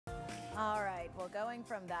All right, well, going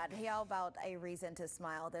from that, how about a reason to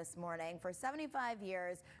smile this morning? For 75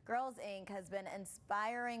 years, Girls Inc. has been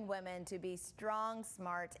inspiring women to be strong,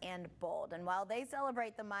 smart, and bold. And while they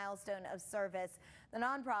celebrate the milestone of service, the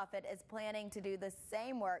nonprofit is planning to do the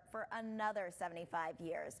same work for another 75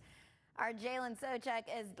 years. Our Jalen Sochek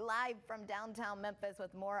is live from downtown Memphis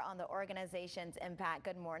with more on the organization's impact.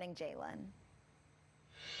 Good morning, Jalen.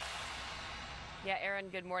 Yeah, Erin,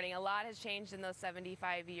 good morning. A lot has changed in those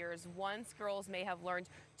 75 years. Once girls may have learned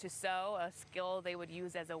to sew, a skill they would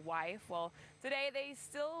use as a wife. Well, today they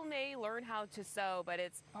still may learn how to sew, but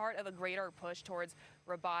it's part of a greater push towards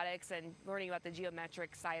robotics and learning about the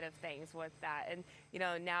geometric side of things with that. And,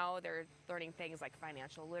 now they're learning things like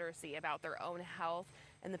financial literacy, about their own health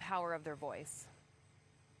and the power of their voice.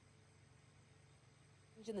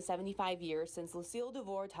 In the 75 years since Lucille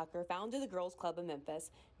DeVore Tucker founded the Girls Club of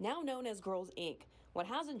Memphis, now known as Girls Inc. What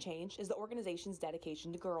hasn't changed is the organization's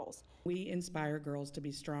dedication to girls. We inspire girls to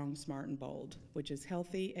be strong, smart, and bold, which is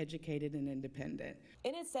healthy, educated, and independent.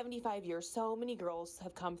 In its 75 years, so many girls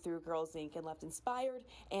have come through Girls Inc. and left inspired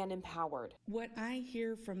and empowered. What I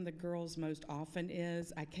hear from the girls most often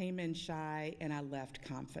is, I came in shy and I left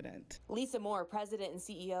confident. Lisa Moore, president and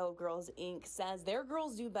CEO of Girls Inc., says their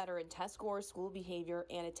girls do better in test scores, school behavior,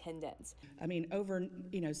 and attendance. I mean, over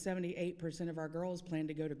 78% of our girls plan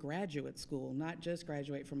to go to graduate school, not just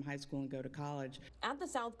graduate from high school and go to college. At the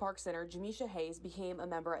South Park Center, Jamisha Hayes became a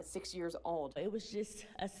member at 6 years old. It was just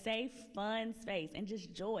a safe, fun space and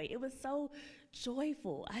just joy. It was so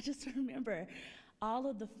joyful. I just remember all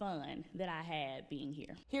of the fun that I had being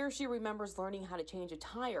here. Here she remembers learning how to change a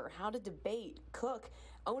tire, how to debate, cook,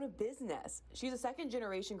 own a business. She's a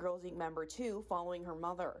second-generation Girls Inc. member too, following her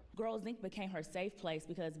mother. Girls Inc. became her safe place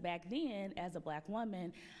because back then, as a black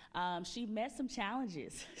woman, she met some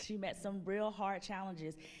challenges. She met some real hard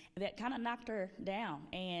challenges that kind of knocked her down.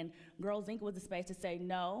 And Girls Inc. was a space to say,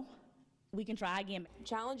 no, we can try again.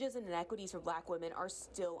 Challenges and inequities for black women are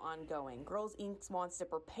still ongoing. Girls Inc. wants to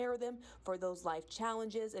prepare them for those life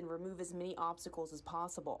challenges and remove as many obstacles as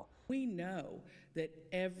possible. We know that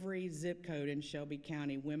every zip code in Shelby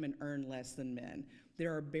County, women earn less than men.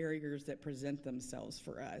 There are barriers that present themselves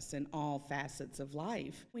for us in all facets of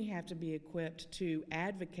life. We have to be equipped to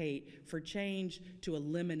advocate for change to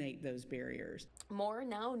eliminate those barriers. Moore,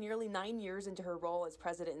 now nearly 9 years into her role as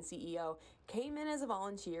president and CEO, came in as a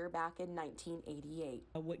volunteer back in 1988.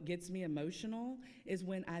 What gets me emotional is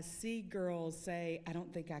when I see girls say, I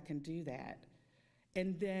don't think I can do that.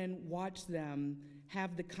 And then watch them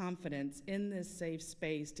have the confidence in this safe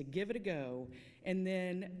space to give it a go, and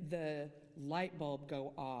then the light bulb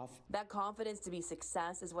go off. That confidence to be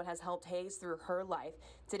success is what has helped Hayes through her life.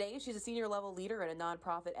 Today, she's a senior level leader in a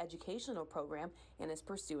nonprofit educational program and is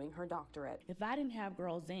pursuing her doctorate. If I didn't have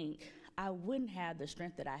Girls Inc., I wouldn't have the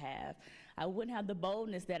strength that I have. I wouldn't have the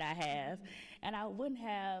boldness that I have, and I wouldn't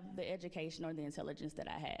have the education or the intelligence that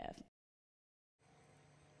I have.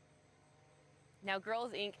 Now,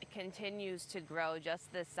 Girls Inc. continues to grow.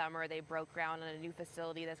 Just this summer, they broke ground on a new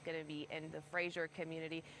facility that's going to be in the Fraser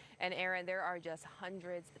community. And Erin, there are just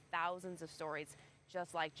hundreds, thousands of stories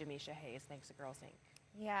just like Jamisha Hayes, thanks to Girls Inc.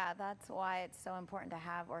 Yeah, that's why it's so important to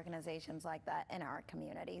have organizations like that in our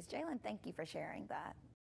communities. Jalen, thank you for sharing that.